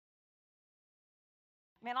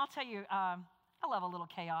Man, I'll tell you, I love a little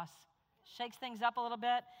chaos. Shakes things up a little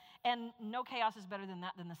bit, and no chaos is better than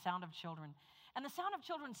that, than the sound of children. And the sound of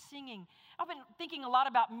children singing. I've been thinking a lot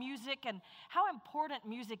about music and how important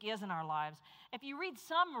music is in our lives. If you read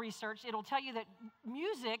some research, it'll tell you that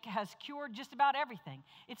music has cured just about everything.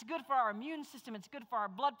 It's good for our immune system. It's good for our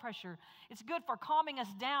blood pressure. It's good for calming us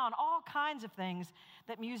down, all kinds of things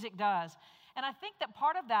that music does. And I think that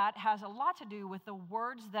part of that has a lot to do with the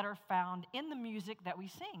words that are found in the music that we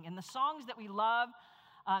sing, in the songs that we love,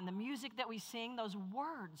 the music that we sing, those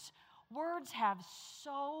words. Words have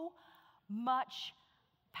so much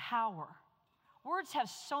power. Words have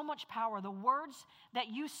so much power. The words that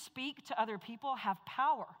you speak to other people have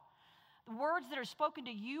power. The words that are spoken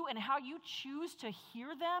to you and how you choose to hear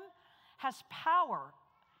them has power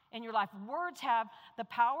in your life. Words have the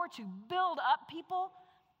power to build up people,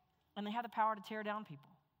 and they have the power to tear down people.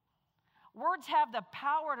 Words have the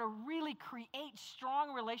power to really create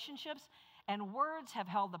strong relationships, and words have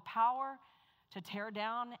held the power to tear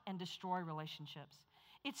down and destroy relationships.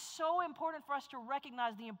 It's so important for us to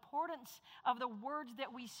recognize the importance of the words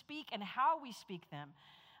that we speak and how we speak them.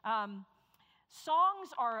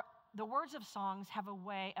 The words of songs have a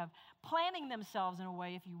way of planting themselves in a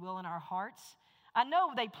way, if you will, in our hearts. I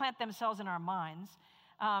know they plant themselves in our minds.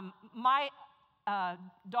 My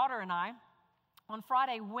daughter and I, on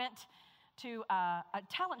Friday, went to a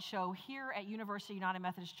talent show here at University United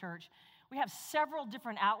Methodist Church. We have several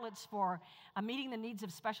different outlets for meeting the needs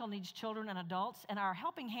of special needs children and adults, and our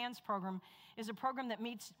Helping Hands program is a program that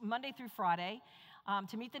meets Monday through Friday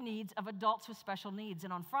to meet the needs of adults with special needs.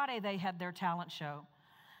 And on Friday, they had their talent show.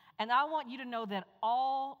 And I want you to know that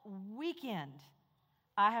all weekend,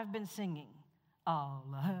 I have been singing, "I'll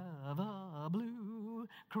have a blue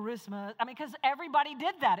Christmas." I mean, because everybody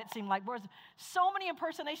did that, it seemed like. There was so many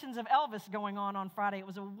impersonations of Elvis going on Friday. It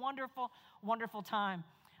was a wonderful, wonderful time.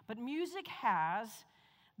 But music has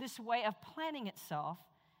this way of planting itself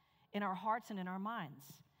in our hearts and in our minds.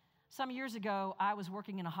 Some years ago, I was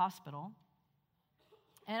working in a hospital,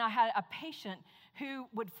 and I had a patient who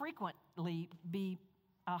would frequently be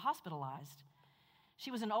hospitalized.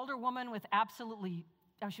 She was an older woman with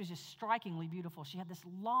she was just strikingly beautiful. She had this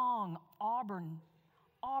long auburn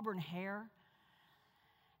hair,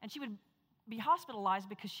 and she would be hospitalized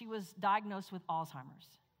because she was diagnosed with Alzheimer's.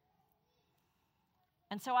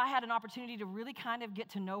 And so I had an opportunity to really kind of get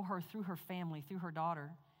to know her through her family, through her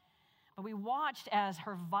daughter. But we watched as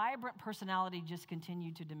her vibrant personality just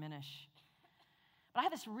continued to diminish. But I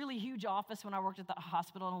had this really huge office when I worked at the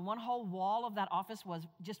hospital, and one whole wall of that office was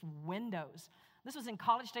just windows. This was in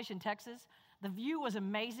College Station, Texas. The view was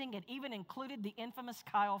amazing. It even included the infamous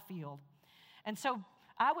Kyle Field. And so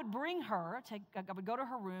I would bring her, I would go to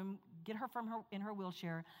her room, get her in her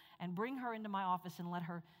wheelchair, and bring her into my office and let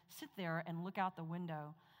her sit there and look out the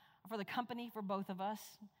window for the company for both of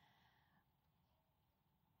us.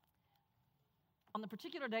 On the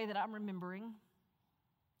particular day that I'm remembering,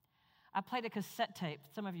 I played a cassette tape.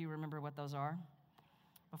 Some of you remember what those are.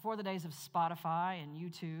 Before the days of Spotify and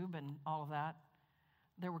YouTube and all of that,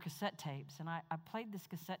 there were cassette tapes, and I played this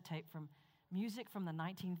cassette tape from music from the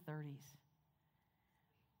 1930s.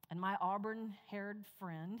 And my auburn-haired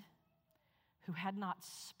friend, who had not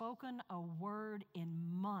spoken a word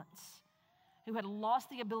in months, who had lost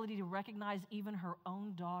the ability to recognize even her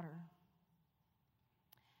own daughter,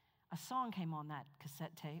 a song came on that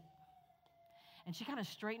cassette tape. And she kind of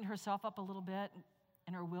straightened herself up a little bit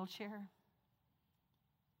in her wheelchair.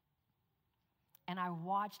 And I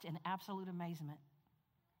watched in absolute amazement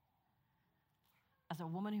as a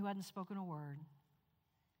woman who hadn't spoken a word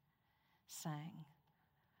sang,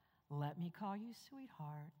 "Let me call you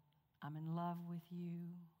sweetheart, I'm in love with you.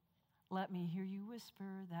 Let me hear you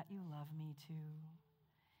whisper that you love me too.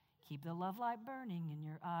 Keep the love light burning in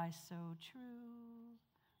your eyes so true.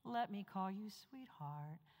 Let me call you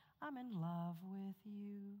sweetheart, I'm in love with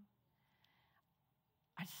you."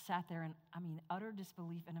 I sat there in, utter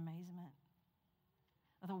disbelief and amazement.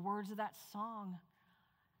 The words of that song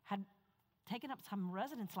had taken up some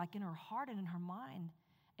residence like in her heart and in her mind.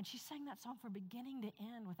 And she sang that song from beginning to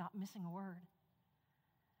end without missing a word.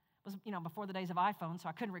 It was, before the days of iPhone, so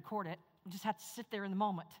I couldn't record it. I just had to sit there in the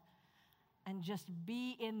moment and just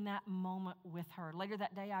be in that moment with her. Later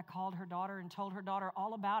that day, I called her daughter and told her daughter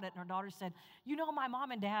all about it. And her daughter said, my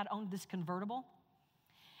mom and dad owned this convertible.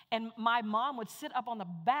 And my mom would sit up on the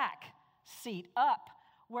back seat up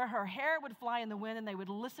where her hair would fly in the wind, and they would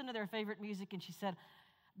listen to their favorite music. And she said,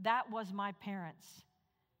 that was my parents'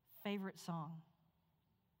 favorite song.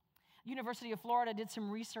 University of Florida did some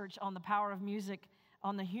research on the power of music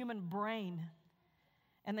on the human brain.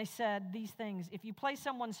 And they said these things: if you play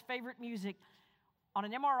someone's favorite music, On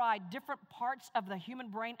an MRI, different parts of the human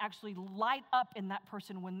brain actually light up in that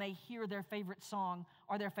person when they hear their favorite song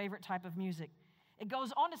or their favorite type of music. It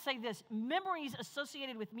goes on to say this: memories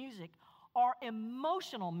associated with music are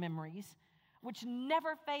emotional memories which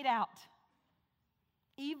never fade out,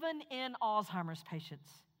 even in Alzheimer's patients.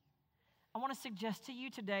 I want to suggest to you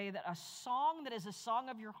today that a song that is a song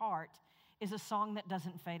of your heart is a song that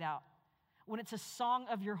doesn't fade out. When it's a song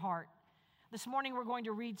of your heart. This morning we're going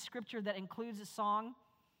to read scripture that includes a song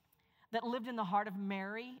that lived in the heart of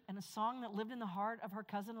Mary and a song that lived in the heart of her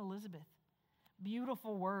cousin Elizabeth.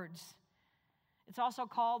 Beautiful words. It's also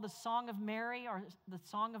called the Song of Mary, or the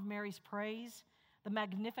Song of Mary's Praise, the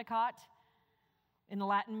Magnificat, in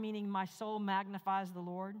Latin meaning my soul magnifies the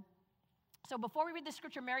Lord. So before we read the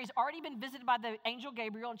scripture, Mary's already been visited by the angel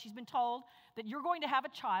Gabriel, and she's been told that you're going to have a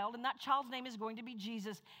child, and that child's name is going to be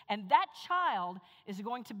Jesus, and that child is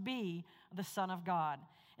going to be the Son of God.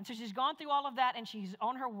 And so she's gone through all of that, and she's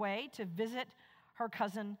on her way to visit her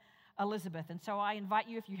cousin Elizabeth. And so I invite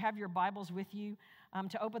you, if you have your Bibles with you,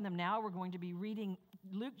 to open them now. We're going to be reading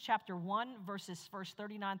Luke chapter 1, verse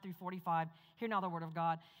 39 through 45. Hear now the word of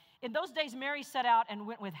God. In those days, Mary set out and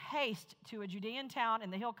went with haste to a Judean town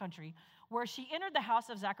in the hill country, where she entered the house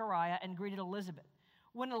of Zechariah and greeted Elizabeth.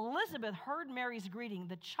 When Elizabeth heard Mary's greeting,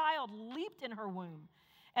 the child leaped in her womb,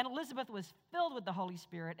 and Elizabeth was filled with the Holy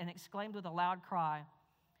Spirit and exclaimed with a loud cry,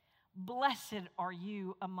 "Blessed are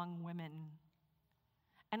you among women,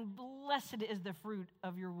 and blessed is the fruit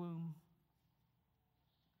of your womb."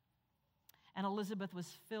 And Elizabeth was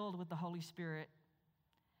filled with the Holy Spirit.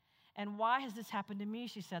 "And why has this happened to me?"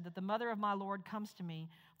 she said, "that the mother of my Lord comes to me?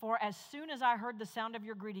 For as soon as I heard the sound of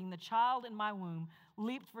your greeting, the child in my womb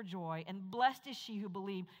leaped for joy, and blessed is she who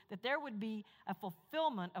believed that there would be a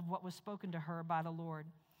fulfillment of what was spoken to her by the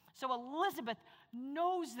Lord." So Elizabeth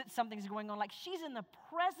knows that something's going on, like she's in the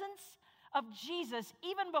presence of Jesus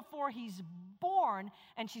even before he's born,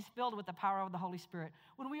 and she's filled with the power of the Holy Spirit.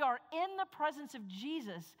 When we are in the presence of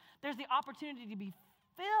Jesus, there's the opportunity to be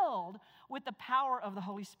filled with the power of the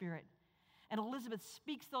Holy Spirit. And Elizabeth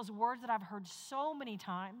speaks those words that I've heard so many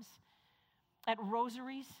times at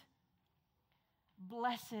rosaries.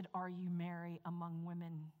 "Blessed are you, Mary, among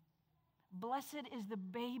women. Blessed is the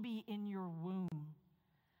baby in your womb.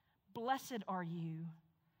 Blessed are you."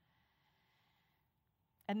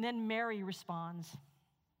 And then Mary responds.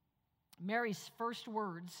 Mary's first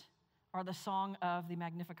words are the song of the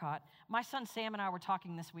Magnificat. My son Sam and I were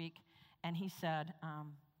talking this week, and he said,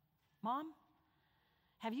 "Mom,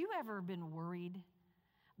 have you ever been worried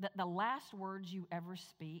that the last words you ever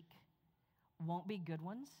speak won't be good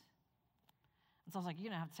ones?" And so I was like, "You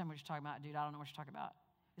don't have to tell me what you're talking about, dude. I don't know what you're talking about."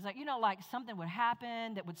 He's like, like something would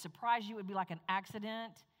happen that would surprise you. It would be like an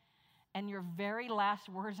accident. And your very last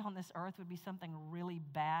words on this earth would be something really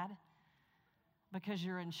bad because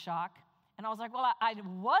you're in shock. And I was like, well, I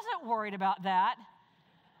wasn't worried about that,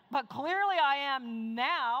 but clearly I am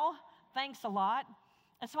now. Thanks a lot.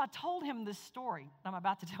 And so I told him this story that I'm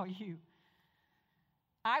about to tell you.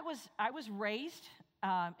 I was raised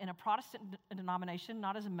in a Protestant denomination,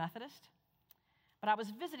 not as a Methodist, but I was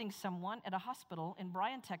visiting someone at a hospital in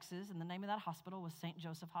Bryan, Texas, and the name of that hospital was St.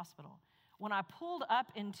 Joseph Hospital. When I pulled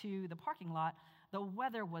up into the parking lot, the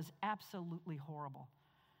weather was absolutely horrible.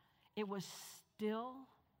 It was still,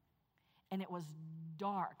 and it was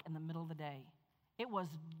dark in the middle of the day. It was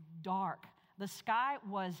dark. The sky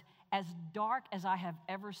was as dark as I have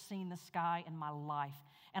ever seen the sky in my life.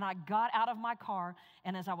 And I got out of my car,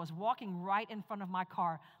 and as I was walking right in front of my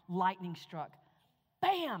car, lightning struck.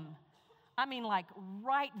 Bam! I mean, like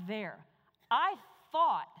right there. I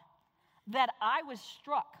thought that I was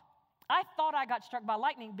struck. I thought I got struck by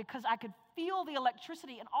lightning because I could feel the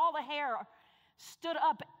electricity, and all the hair stood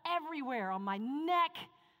up everywhere on my neck,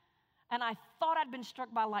 and I thought I'd been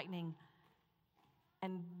struck by lightning.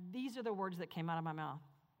 And these are the words that came out of my mouth.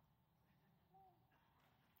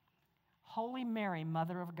 "Holy Mary,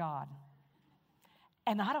 Mother of God."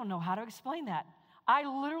 And I don't know how to explain that. I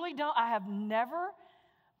literally don't. I have never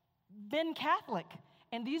been Catholic.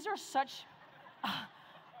 And these are such,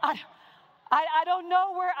 I don't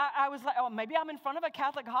know where, I was like, oh, maybe I'm in front of a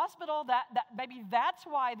Catholic hospital. Maybe that's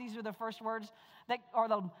why these are the first words that are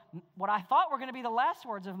what I thought were going to be the last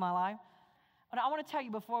words of my life. But I want to tell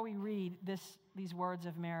you before we read these words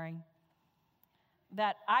of Mary,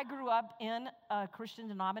 that I grew up in a Christian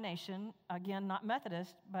denomination, again, not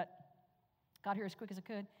Methodist, but got here as quick as I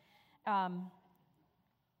could. And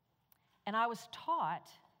I was taught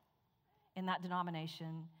in that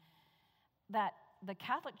denomination that the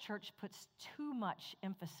Catholic Church puts too much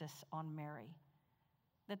emphasis on Mary,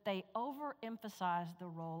 that they overemphasize the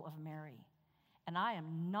role of Mary. And I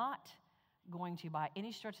am not going to, by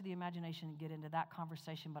any stretch of the imagination, get into that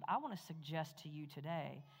conversation. But I want to suggest to you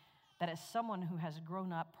today that as someone who has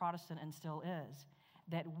grown up Protestant and still is,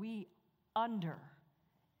 that we underemphasize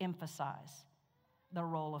the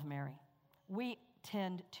role of Mary. We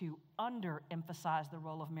tend to underemphasize the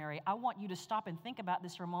role of Mary. I want you to stop and think about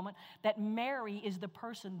this for a moment, that Mary is the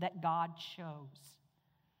person that God chose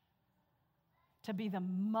to be the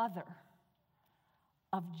mother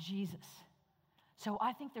of Jesus. So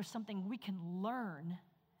I think there's something we can learn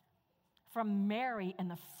from Mary and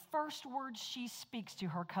the first words she speaks to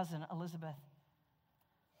her cousin Elizabeth.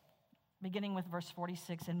 Beginning with verse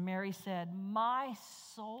 46, and Mary said, "My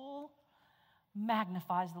soul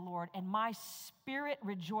magnifies the Lord, and my spirit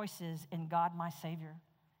rejoices in God my Savior."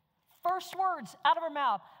 First words out of her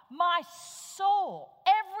mouth, my soul,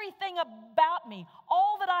 everything about me,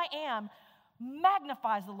 all that I am,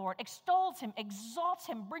 magnifies the Lord, extols him, exalts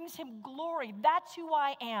him, brings him glory. That's who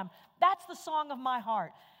I am. That's the song of my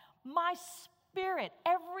heart. My spirit,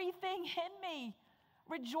 everything in me,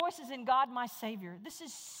 rejoices in God my Savior. This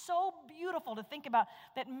is so beautiful to think about,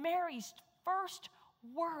 that Mary's first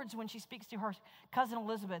words when she speaks to her cousin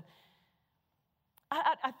Elizabeth.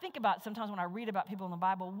 I think about sometimes when I read about people in the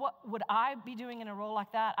Bible, what would I be doing in a role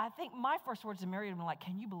like that? I think my first words to Mary would be like,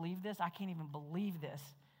 can you believe this? I can't even believe this.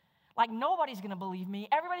 Like, nobody's going to believe me.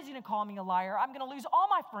 Everybody's going to call me a liar. I'm going to lose all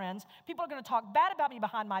my friends. People are going to talk bad about me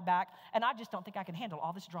behind my back, and I just don't think I can handle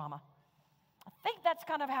all this drama. I think that's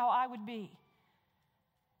kind of how I would be.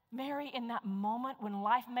 Mary, in that moment when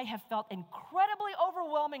life may have felt incredibly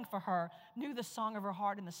overwhelming for her, knew the song of her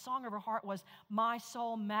heart, and the song of her heart was, my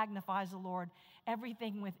soul magnifies the Lord.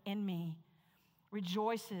 Everything within me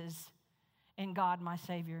rejoices in God, my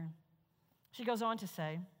Savior. She goes on to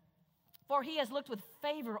say, for he has looked with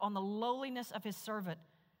favor on the lowliness of his servant.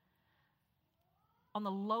 On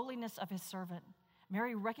the lowliness of his servant.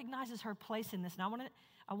 Mary recognizes her place in this. And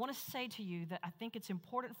I want to say to you that I think it's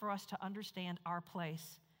important for us to understand our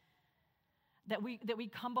place. That we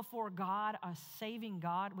come before God, a saving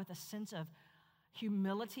God, with a sense of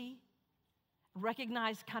humility,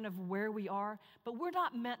 recognize kind of where we are, but we're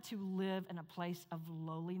not meant to live in a place of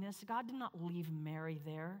lowliness. God did not leave Mary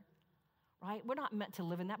there, right? We're not meant to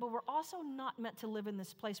live in that, but we're also not meant to live in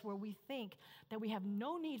this place where we think that we have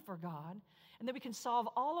no need for God and that we can solve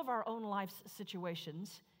all of our own life's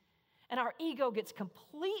situations, and our ego gets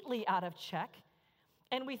completely out of check.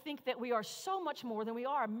 And we think that we are so much more than we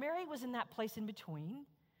are. Mary was in that place in between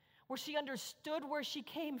where she understood where she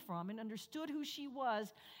came from and understood who she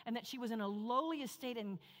was, and that she was in a lowly estate,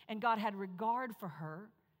 and God had regard for her.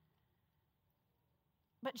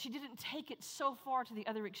 But she didn't take it so far to the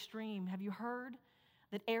other extreme. Have you heard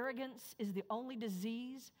that arrogance is the only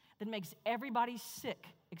disease that makes everybody sick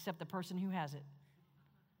except the person who has it?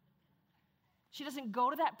 She doesn't go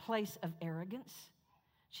to that place of arrogance.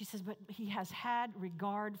 She says, but he has had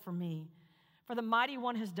regard for me. For the mighty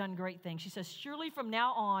one has done great things. She says, surely from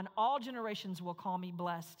now on, all generations will call me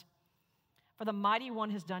blessed. For the mighty one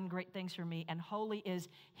has done great things for me, and holy is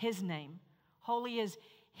his name. Holy is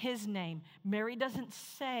his name. Mary doesn't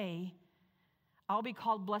say, I'll be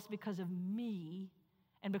called blessed because of me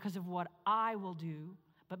and because of what I will do,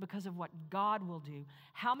 but because of what God will do.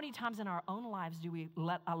 How many times in our own lives do we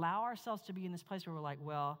allow ourselves to be in this place where we're like,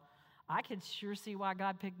 well, I could sure see why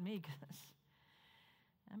God picked me, because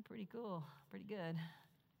I'm pretty cool, pretty good.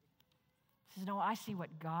 He says, no, I see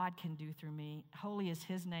what God can do through me. Holy is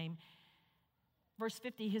his name. Verse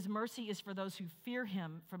 50, his mercy is for those who fear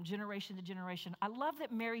him from generation to generation. I love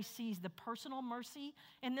that Mary sees the personal mercy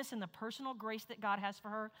in this and the personal grace that God has for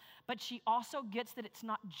her, but she also gets that it's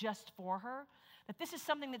not just for her, that this is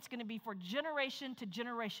something that's going to be for generation to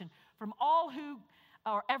generation, from all who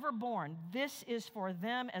are ever born. This is for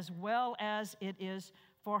them as well as it is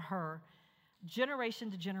for her, generation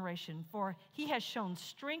to generation. For he has shown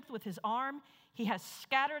strength with his arm. He has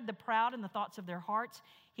scattered the proud in the thoughts of their hearts.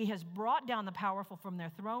 He has brought down the powerful from their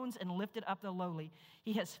thrones and lifted up the lowly.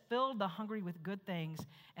 He has filled the hungry with good things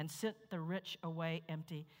and sent the rich away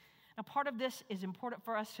empty. Now, part of this is important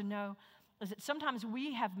for us to know is that sometimes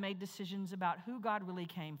we have made decisions about who God really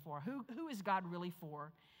came for. Who is God really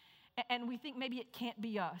for? And we think maybe it can't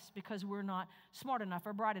be us because we're not smart enough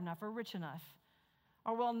or bright enough or rich enough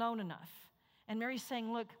or well-known enough. And Mary's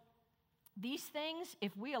saying, look, these things,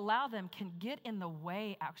 if we allow them, can get in the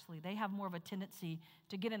way, actually. They have more of a tendency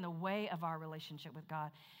to get in the way of our relationship with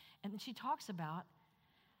God. And she talks about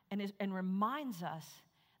and reminds us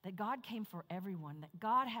that God came for everyone, that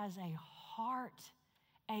God has a heart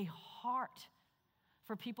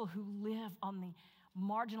for people who live on the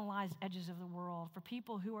marginalized edges of the world, for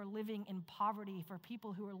people who are living in poverty, for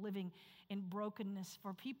people who are living in brokenness,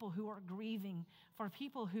 for people who are grieving, for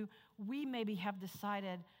people who we maybe have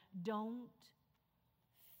decided don't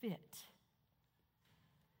fit.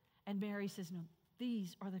 And Mary says, no,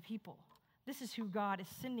 these are the people. This is who God is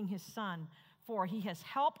sending his son for. He has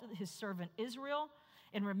helped his servant Israel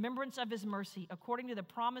in remembrance of his mercy, according to the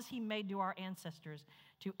promise he made to our ancestors,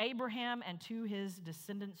 to Abraham and to his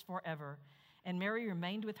descendants forever. And Mary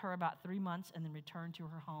remained with her about 3 months and then returned to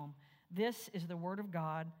her home. This is the word of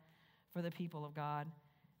God for the people of God.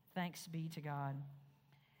 Thanks be to God.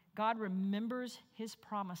 God remembers his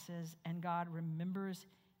promises and God remembers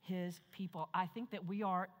his people. I think that we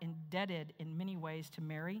are indebted in many ways to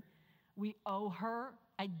Mary. We owe her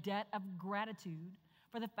a debt of gratitude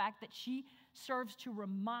for the fact that she serves to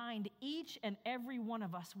remind each and every one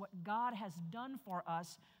of us what God has done for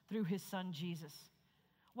us through his son Jesus.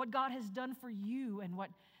 What God has done for you and what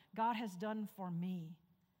God has done for me.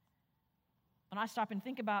 When I stop and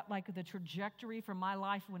think about like the trajectory for my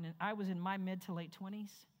life when I was in my mid to late 20s,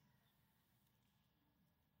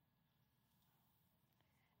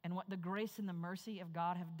 and what the grace and the mercy of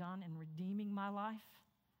God have done in redeeming my life,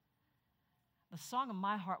 the song of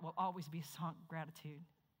my heart will always be a song of gratitude.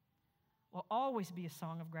 Will always be a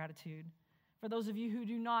song of gratitude. For those of you who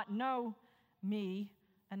do not know me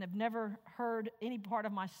and have never heard any part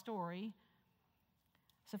of my story,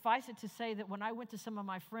 suffice it to say that when I went to some of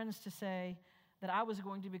my friends to say that I was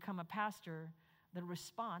going to become a pastor, the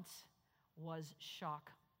response was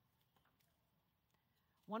shock.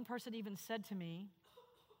 One person even said to me,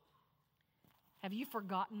 "Have you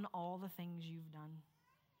forgotten all the things you've done?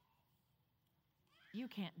 You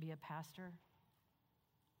can't be a pastor."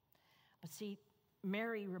 But see,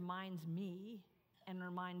 Mary reminds me and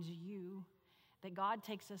reminds you that God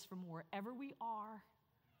takes us from wherever we are,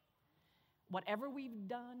 whatever we've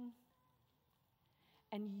done,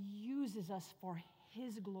 and uses us for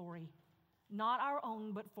his glory. Not our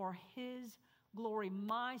own, but for his glory.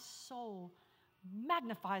 My soul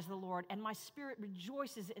magnifies the Lord, and my spirit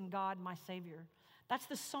rejoices in God, my Savior. That's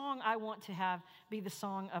the song I want to have be the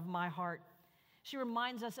song of my heart. She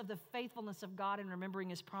reminds us of the faithfulness of God in remembering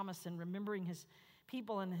his promise and remembering his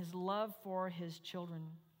people and his love for his children.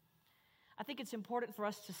 I think it's important for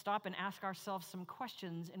us to stop and ask ourselves some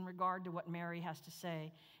questions in regard to what Mary has to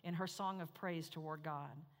say in her song of praise toward God.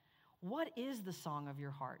 What is the song of your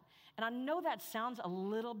heart? And I know that sounds a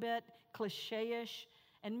little bit cliche-ish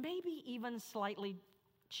and maybe even slightly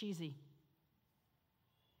cheesy.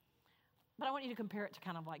 But I want you to compare it to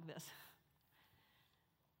kind of like this.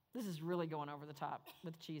 This is really going over the top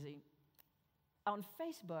with cheesy. On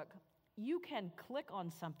Facebook, you can click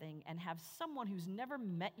on something and have someone who's never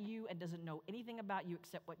met you and doesn't know anything about you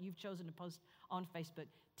except what you've chosen to post on Facebook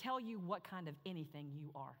tell you what kind of anything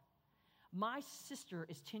you are. My sister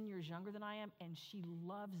is 10 years younger than I am, and she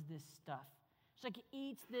loves this stuff. She like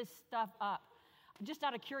eats this stuff up. Just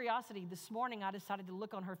out of curiosity, this morning I decided to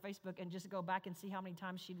look on her Facebook and just go back and see how many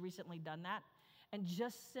times she'd recently done that. And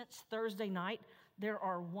just since Thursday night, there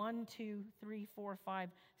are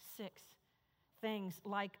 6 things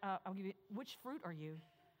like, I'll give you, which fruit are you?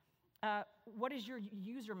 What does your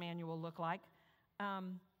user manual look like?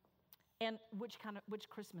 And which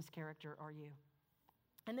Christmas character are you?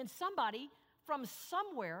 And then somebody from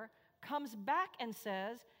somewhere comes back and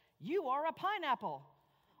says, you are a pineapple,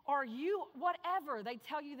 or you, whatever they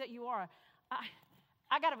tell you that you are.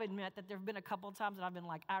 I got to admit that there have been a couple of times that I've been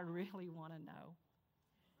like, I really want to know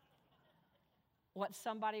what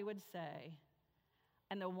somebody would say.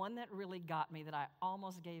 And the one that really got me that I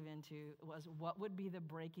almost gave into was, what would be the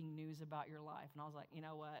breaking news about your life? And I was like, you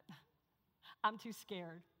know what? I'm too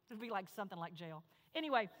scared. It would be like something like jail.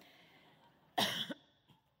 Anyway,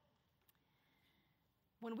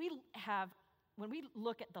 when we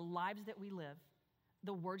look at the lives that we live,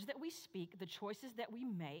 the words that we speak, the choices that we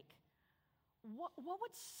make, what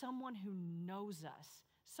would someone who knows us,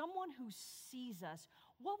 someone who sees us,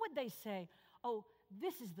 what would they say? Oh,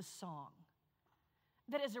 this is the song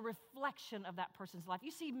that is a reflection of that person's life.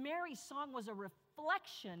 You see, Mary's song was a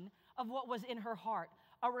reflection of what was in her heart,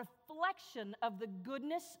 a reflection of the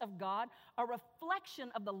goodness of God, a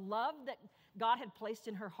reflection of the love that God had placed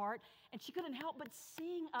in her heart, and she couldn't help but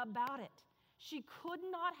sing about it. She could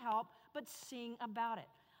not help but sing about it.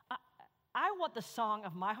 I want the song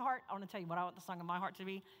of my heart, I want to tell you what I want the song of my heart to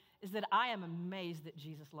be, is that I am amazed that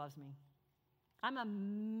Jesus loves me. I'm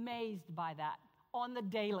amazed by that on the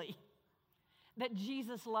daily, that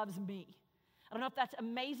Jesus loves me. I don't know if that's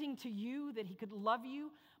amazing to you that he could love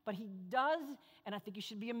you, but he does, and I think you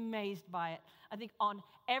should be amazed by it. I think on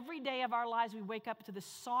every day of our lives, we wake up to this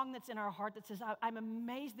song that's in our heart that says, I'm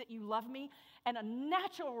amazed that you love me. And a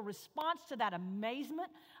natural response to that amazement,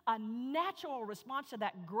 a natural response to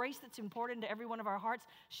that grace that's important to every one of our hearts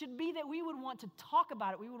should be that we would want to talk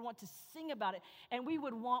about it, we would want to sing about it, and we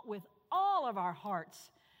would want with all of our hearts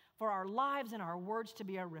for our lives and our words to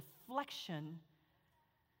be a reflection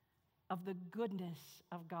of the goodness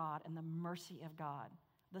of God and the mercy of God.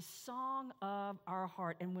 The song of our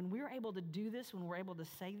heart. And when we're able to do this, when we're able to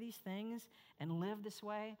say these things and live this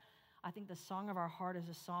way, I think the song of our heart is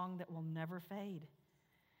a song that will never fade.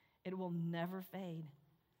 It will never fade.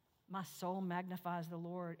 My soul magnifies the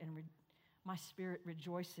Lord, and my spirit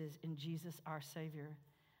rejoices in Jesus our Savior.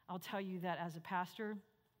 I'll tell you that as a pastor,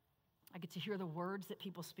 I get to hear the words that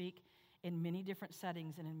people speak in many different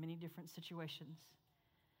settings and in many different situations.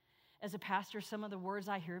 As a pastor, some of the words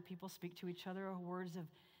I hear people speak to each other are words of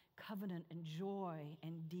covenant and joy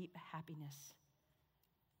and deep happiness.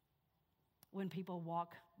 When people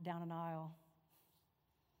walk down an aisle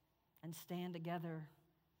and stand together,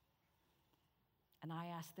 and I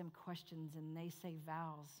ask them questions and they say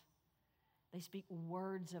vows, they speak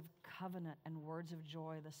words of covenant and words of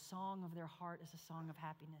joy. The song of their heart is a song of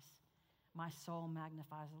happiness. My soul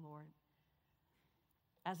magnifies the Lord.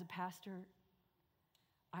 As a pastor,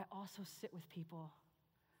 I also sit with people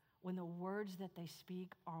when the words that they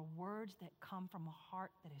speak are words that come from a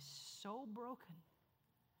heart that is so broken,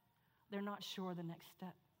 they're not sure the next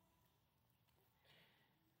step.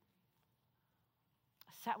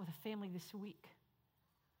 I sat with a family this week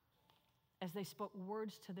as they spoke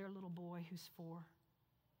words to their little boy who's 4,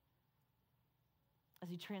 as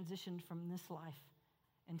he transitioned from this life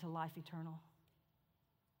into life eternal.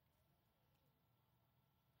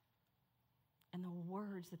 And the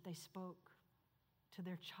words that they spoke to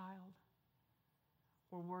their child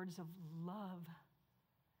were words of love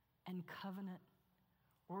and covenant,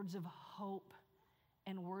 words of hope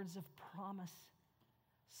and words of promise,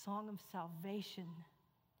 song of salvation.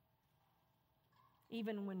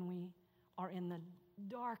 Even when we are in the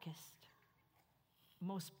darkest,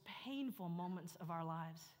 most painful moments of our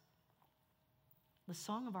lives, the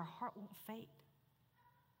song of our heart won't fade.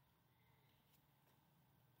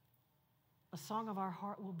 The song of our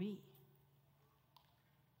heart will be,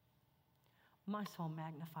 my soul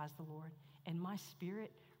magnifies the Lord, and my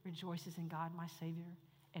spirit rejoices in God, my Savior,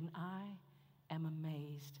 and I am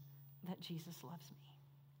amazed that Jesus loves me.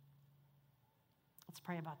 Let's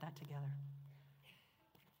pray about that together.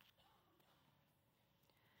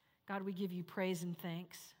 God, we give you praise and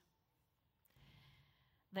thanks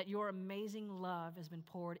that your amazing love has been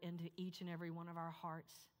poured into each and every one of our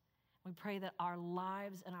hearts. We pray that our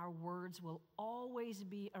lives and our words will always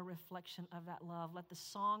be a reflection of that love. Let the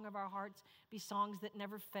song of our hearts be songs that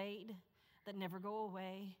never fade, that never go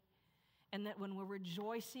away, and that when we're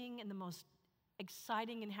rejoicing in the most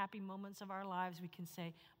exciting and happy moments of our lives, we can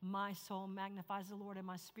say, my soul magnifies the Lord and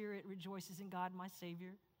my spirit rejoices in God, my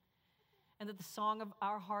Savior. And that the song of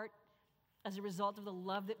our heart, as a result of the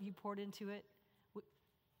love that you poured into it,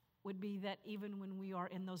 would be that even when we are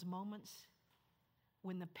in those moments,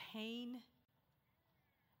 when the pain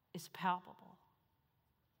is palpable,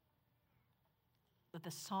 that the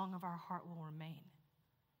song of our heart will remain.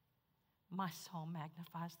 My soul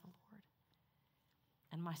magnifies the Lord,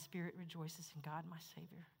 and my spirit rejoices in God, my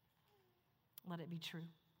Savior. Let it be true.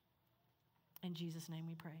 In Jesus' name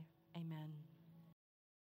we pray. Amen.